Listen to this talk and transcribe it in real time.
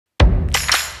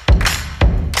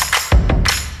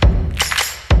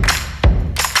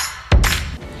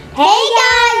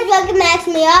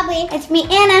me, Aubrey. It's me,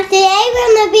 Anna. Today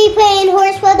we're going to be playing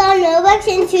Horse World on Roblox,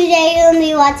 and today you're going to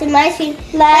be watching my stream.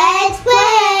 Let's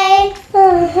play!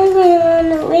 Oh, I'm going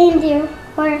on a reindeer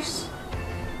horse.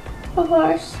 A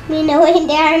horse. I mean, a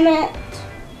reindeer, I meant.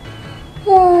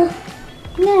 Oh.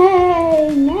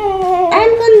 No. I'm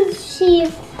going to see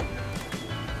if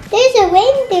there's a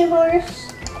reindeer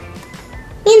horse.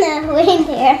 You know,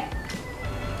 reindeer.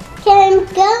 Okay, I'm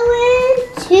going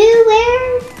to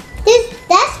where?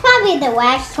 That's probably the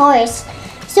last horse.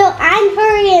 So I'm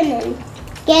hurrying and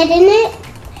getting it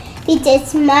because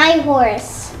it's my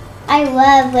horse. I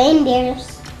love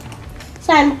reindeers.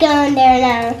 So I'm going there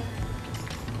now.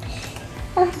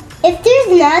 If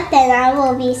there's not, then I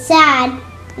will be sad.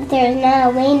 If there's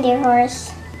not a reindeer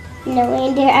horse. No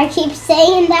reindeer. I keep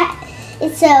saying that.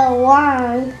 It's so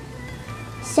long.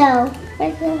 So,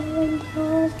 where's the reindeer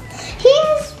horse?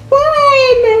 Here's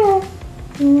one!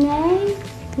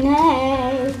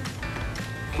 No.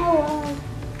 Hello.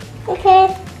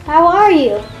 Okay. How are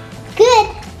you? Good.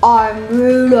 I'm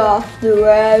Rudolph the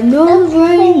Red-Nosed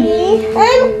Reindeer.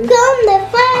 I'm going to I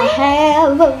fly.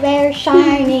 have a very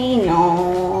shiny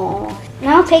nose. And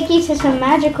I'll take you to some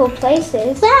magical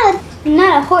places. Wow. I'm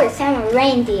not a horse, I'm a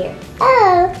reindeer.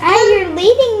 Oh. You're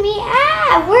leading me.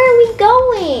 Where are we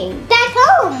going? Back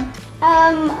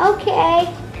home. Okay.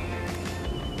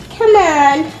 Come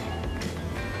on.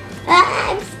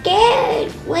 I'm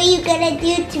scared. What are you gonna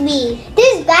do to me?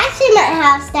 There's bats in my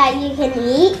house that you can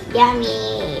eat.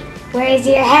 Yummy. Where's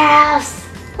your house?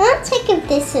 I'll check if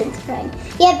this one's mine.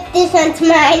 Yep, this one's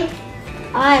mine.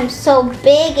 I'm so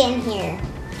big in here.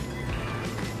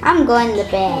 I'm going to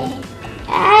bed.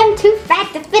 I'm too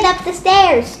fat to fit up the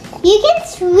stairs. You can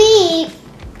sleep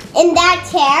in that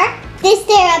chair. This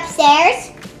chair upstairs.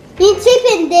 You can sleep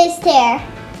in this chair.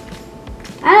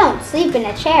 I don't sleep in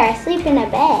a chair, I sleep in a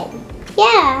bed.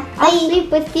 Yeah. I'll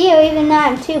sleep with you even though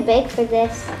I'm too big for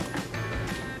this.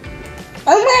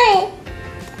 Oh my.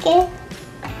 Okay.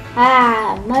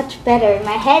 Much better.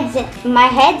 My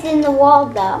head's in the wall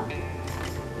though.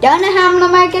 Don't know how I'm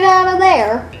gonna make it out of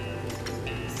there.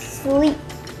 Sleep.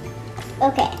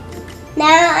 Okay.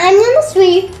 Now I'm gonna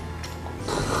sleep.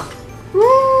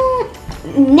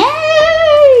 No.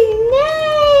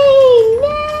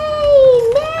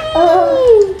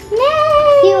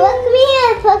 You woke me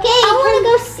up, okay? I want to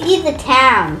go see the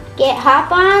town.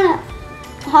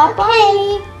 Hop on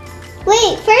me.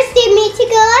 Wait, first you need to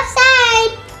go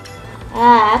outside.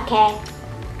 Okay.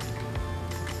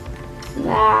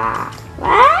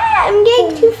 I'm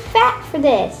getting too fat for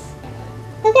this.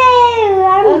 Okay,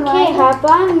 Okay, hop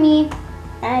on me.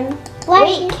 I'm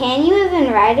Wait, can you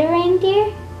even ride a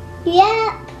reindeer?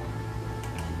 Yeah.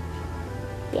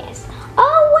 Yes.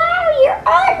 Oh wow, you're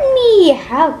on me!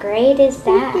 How great is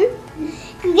that?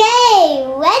 Okay,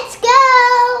 let's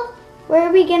go. Where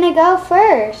are we gonna go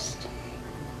first?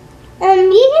 You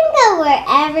can go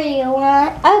wherever you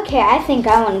want. Okay, I think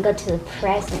I want to go to the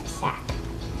present sack.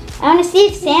 I want to see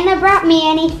if Santa brought me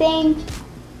anything.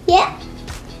 Yeah.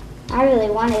 I really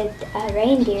wanted a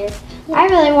reindeer. I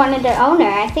really wanted an owner.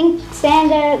 I think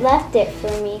Santa left it for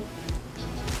me.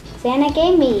 Santa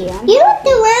gave me one. You went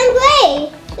the wrong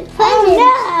way. The presents.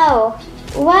 Oh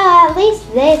no! Well, at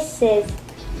least this is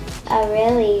a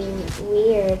really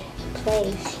weird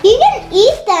place. You can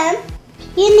eat them.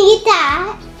 You need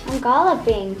that. I'm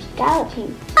galloping.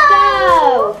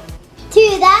 Oh. Go!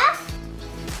 To the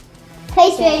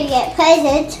place where you get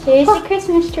presents. Here's the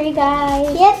Christmas tree,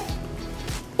 guys. Yep.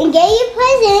 And get your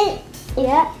present.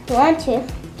 Yep. You want to.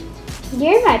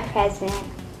 You're my present.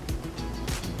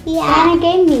 Yeah. Santa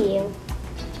gave me you.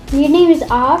 Your name is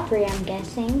Aubrey, I'm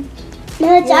guessing.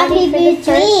 No, it's You ready Aubrey for the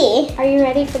Beauty. Are you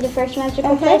ready for the first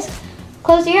magical Uh-huh. place?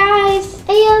 Close your eyes.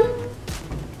 I am.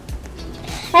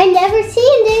 I've never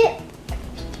seen it.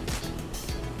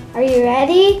 Are you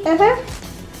ready?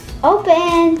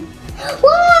 Open.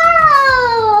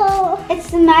 Whoa!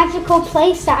 It's the magical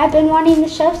place that I've been wanting to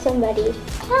show somebody.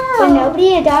 Oh. But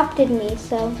nobody adopted me,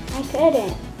 so I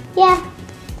couldn't. Yeah.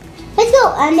 Let's go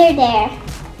under there.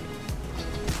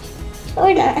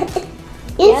 Or not.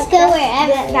 Let's go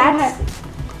wherever.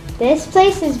 This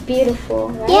place is beautiful,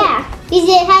 right? Yeah, because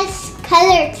it has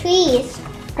colored trees.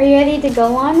 Are you ready to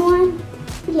go on one?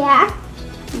 Yeah.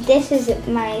 This is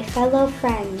my fellow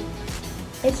friend.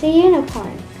 It's a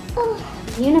unicorn. Oh.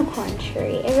 Unicorn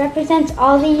tree. It represents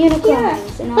all the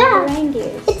unicorns and all Wow. the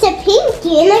reindeers. It's a pink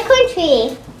unicorn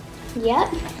tree. Yep.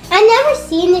 I've never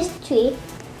seen this tree.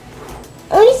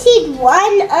 I only seen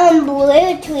one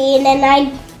blue tree, and then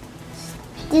I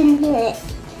didn't.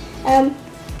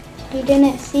 You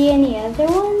didn't see any other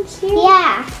ones here?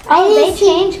 Yeah. Oh, they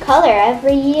change color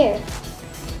every year.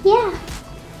 Yeah.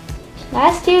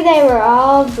 Last year they were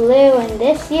all blue, and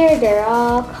this year they're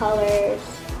all colors.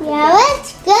 Yeah,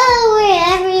 let's go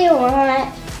wherever you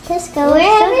want. Just go We're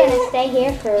wherever still you gonna stay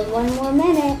here for one more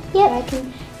minute. Yep. So I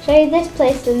can show you this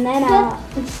place, and then I'll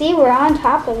see we're on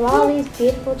top of all these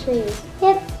beautiful trees.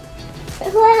 Yep.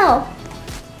 Wow.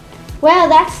 Well,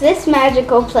 that's this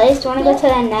magical place. Do you want to go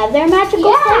to another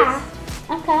magical place?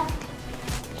 Okay.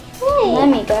 Hey. Let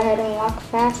me go ahead and walk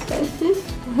faster.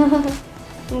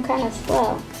 I'm kind of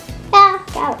slow. Yeah.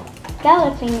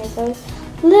 Galloping is always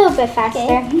a little bit faster.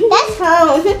 Okay. That's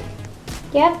home.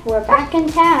 Yep, we're back in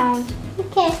town.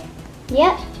 Okay.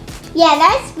 Yep. Yeah,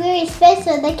 that's very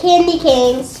special. The candy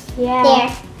canes. Yeah.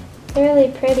 There. They're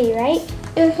really pretty, right?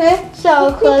 So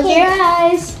Okay. close your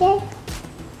eyes. Okay.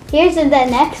 Here's the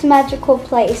next magical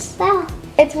place. Wow.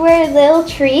 It's where little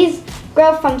trees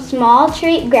grow from small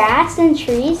grass and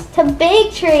trees to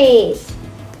big trees.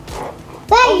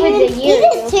 Wow, Over you the need years,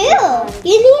 it you'll too. find-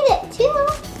 You need it too.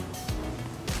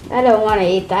 I don't want to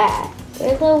eat that. They're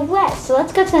a little wet. So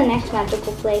let's go to the next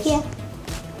magical place. Yeah.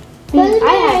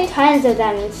 I have tons of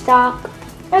them in stock.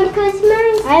 And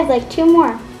Christmas. I have like 2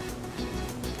 more.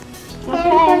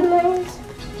 Okay.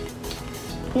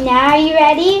 Now are you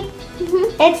ready?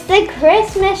 It's the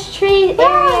Christmas tree area.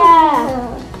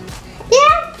 There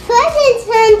are presents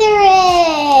under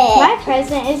it. My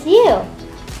present is you.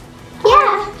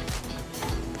 Yeah.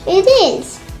 It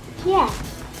is. Yeah.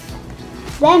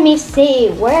 Let me see.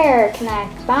 Where can I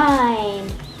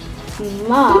find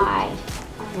my?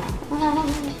 Oh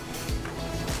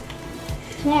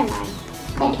no. Never mind.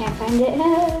 I can't find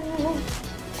it.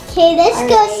 Okay, let's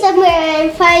go Alright. somewhere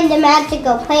and find the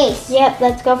magical place. Yep.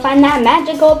 Let's go find that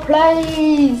magical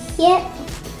place. Yep.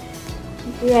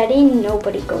 You ready?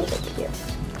 Nobody goes up here.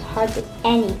 Hardly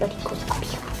anybody goes up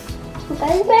here. Here's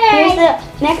Bye-bye.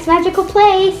 the next magical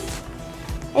place.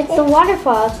 It's the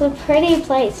waterfall. It's a pretty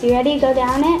place. You ready to go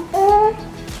down it?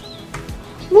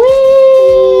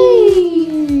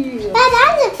 Whee!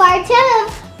 That's a far too.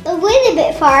 A little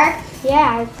bit far.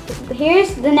 Yeah.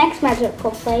 Here's the next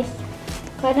magical place.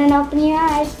 Go ahead and open your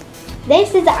eyes.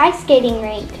 This is the ice skating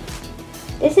rink.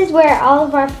 This is where all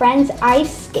of our friends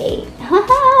ice skate.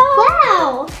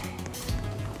 Wow.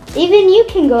 Even you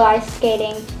can go ice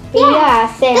skating. But you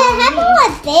gotta stay But on how me.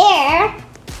 about there?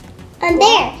 And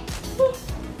there.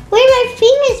 Where my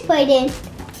fingers pointed.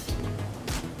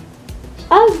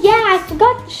 Oh yeah, I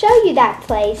forgot to show you that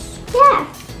place. Yeah.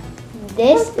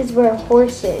 This is where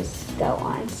horses go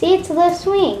on. See, it's a little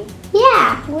swing.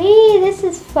 Yeah. Wee, this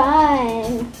is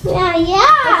fun. Yeah. It's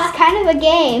Yeah. kind of a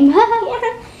game. Yeah.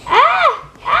 Ah!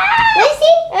 Ah! Let's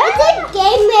see. It's a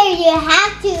game where you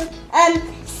have to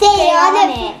stay on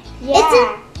it. Yeah. It's a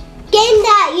game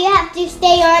that you have to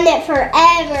stay on it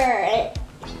forever.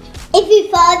 If you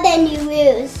fall, then you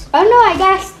lose. Oh no, I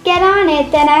gotta get on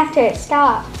it then after it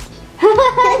stops.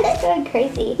 It's going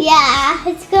crazy. Yeah,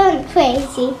 it's going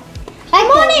crazy. I'm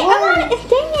on it,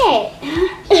 dang it.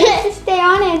 Just stay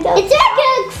on it. Don't It's like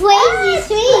a crazy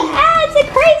swing. it's a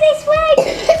crazy swing.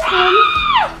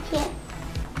 Yeah.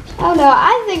 Oh no,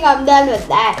 I think I'm done with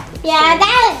that. Yeah,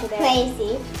 that was Today.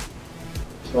 crazy.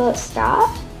 Will it stop?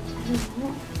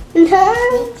 No,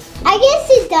 I guess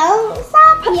it don't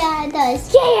stop. Yeah, it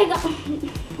does. Yay,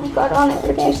 I got on it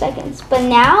for 2 seconds. But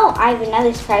now I have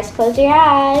another surprise. Close your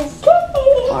eyes.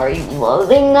 Are you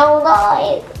closing those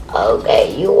eyes?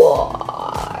 Okay, you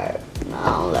are.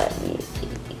 Now let me see.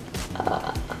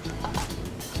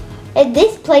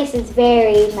 This place is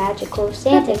very magical.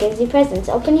 Santa gives you presents.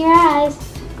 Open your eyes.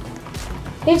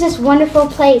 There's this wonderful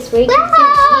place where you can see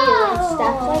you and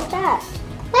stuff like that.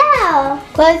 Wow.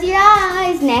 Close your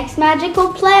eyes. Next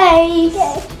magical place.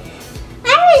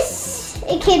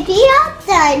 It can be all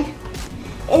done.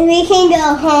 And we can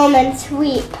go home and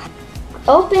sweep.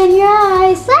 Open your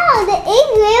eyes. Wow, the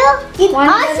igloo. You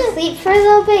Want to go to sleep for a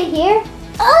little bit here?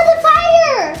 Oh, the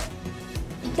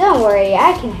fire. Don't worry,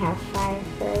 I can have fire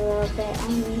for a little bit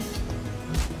on me.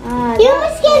 You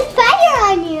almost get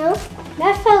fire on you.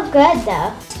 That felt good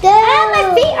though. Go. Ah,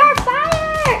 my feet are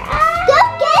fire! Ah, Go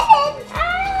get it.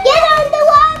 Get on the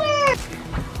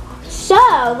water.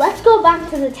 So, let's go back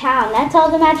to the town. That's all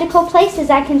the magical places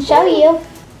I can show you.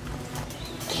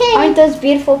 Okay. Aren't those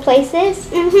beautiful places?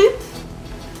 Mm-hmm.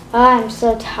 Oh, I'm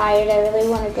so tired. I really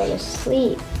want to go to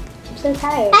sleep. I'm so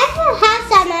tired. I have a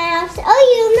house at my house. Oh,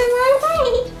 you in the wrong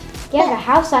way. You have a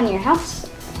house on your house?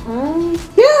 Huh?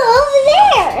 No, over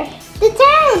there. The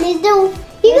town is the.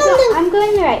 You go the. I'm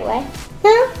going the right way.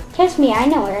 No, Trust me, I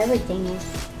know where everything is.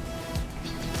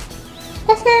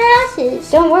 that's not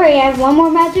houses. Don't worry, I have one more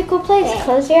magical place. Okay.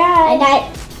 Close your eyes.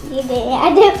 You did.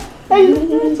 I did.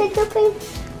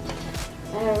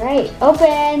 All right,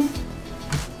 open.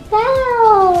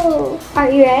 Wow. Are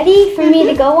you ready for me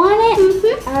to go on it?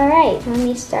 Mm-hmm. All right, let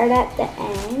me start at the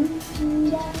end.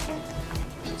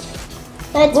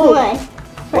 That's Whoa. one.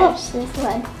 First, this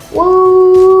one.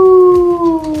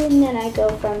 Woo! And then I go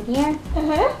from here.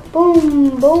 Uh-huh.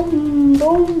 Boom, boom,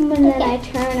 boom. And then Okay. I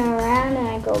turn around and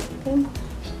I go boom,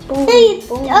 boom, Hey,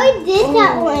 boom. I did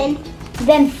that boom. one.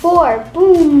 Then 4,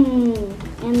 boom.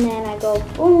 And then I go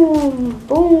boom,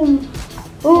 boom,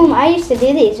 boom. I used to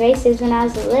do these races when I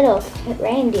was a little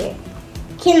reindeer.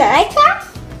 Can I try?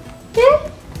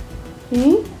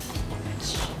 Hmm?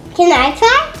 Can I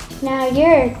try? Now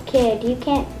you're a kid. You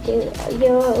can't do it.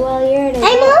 You're an adult.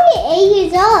 I'm only 8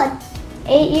 years old.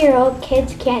 8-year-old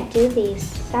kids can't do these.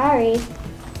 Sorry.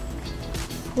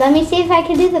 Let me see if I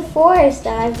can do the 4s though.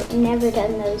 I've never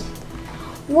done those.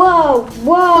 Whoa,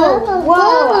 whoa, Whoa, whoa.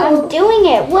 whoa. I'm doing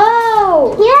it.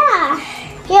 Whoa. Yeah.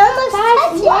 You almost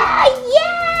touched it.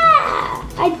 Yeah.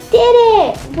 I did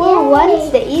it. Whoa, Yay.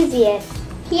 one's the easiest.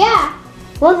 Yeah.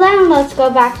 Well, then let's go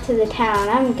back to the town.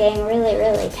 I'm getting really,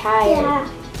 really tired. Yeah.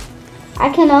 I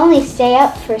can only stay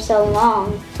up for so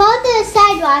long. Follow the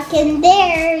sidewalk and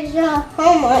there's a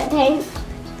homework thing.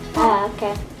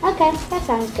 Okay. Okay, that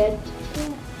sounds good.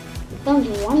 Sounds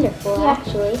wonderful, Yeah.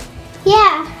 actually.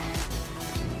 Yeah.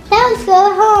 Now let's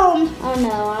go home. Oh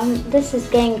no, this is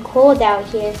getting cold out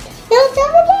here. No, it's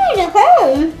over there to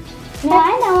home. No,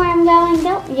 I know where I'm going.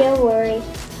 Don't you worry.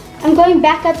 I'm going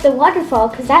back up the waterfall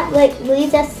because that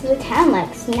leads us to the town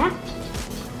like snap.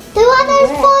 The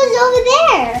waterfall's Where? over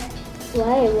there.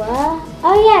 Wait, what?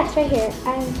 Oh yeah, it's right here.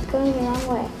 I'm going the wrong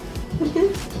way.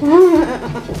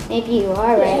 Maybe you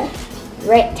are right.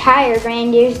 Right, tired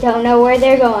reindeers don't know where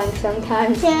they're going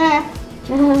sometimes. Yeah.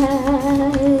 And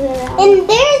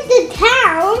there's the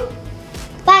town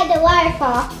by the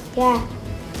waterfall. Yeah,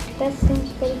 that seems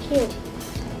pretty cute.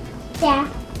 Yeah.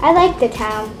 I like the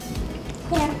town.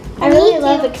 Yeah. I really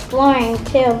love exploring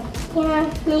too. Yeah,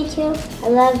 me too.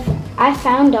 I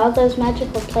found all those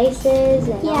magical places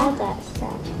and Yeah. all that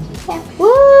stuff. Yeah.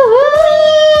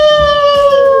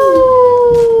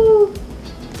 Woohoo!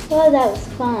 Oh, that was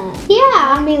fun.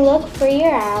 Yeah. Let me look for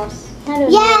your house. I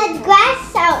don't Yeah, know. it's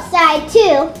grass outside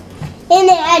too. And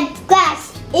it had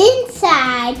grass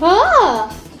inside. Oh!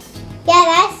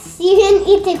 Yeah, you can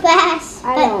eat the grass.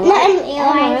 I but don't not in like. real I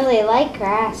don't life. really like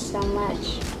grass so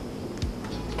much.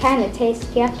 Kind of tastes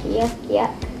yucky, yuck,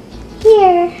 yuck.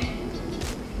 Here.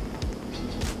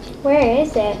 Where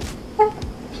is it?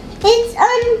 It's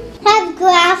have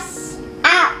grass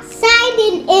outside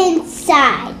and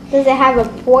inside. Does it have a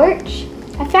porch?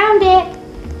 I found it.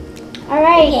 All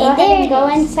right, Okay, go ahead there and it go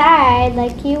is. inside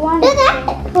like you wanted Look to. at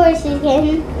that horse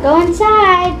again. Go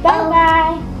inside. Bye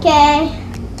bye. Okay.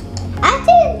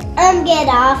 After get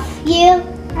off you.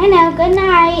 I know. Good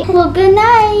night. Well, good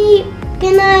night.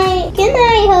 Good night. Good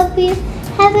night. Hope you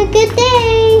have a good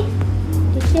day.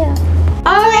 You too.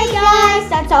 Alright guys,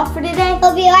 that's all for today.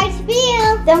 Hope you liked the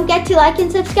video. Don't forget to like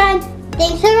and subscribe.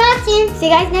 Thanks for watching. See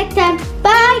you guys next time.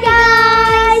 Bye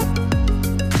guys.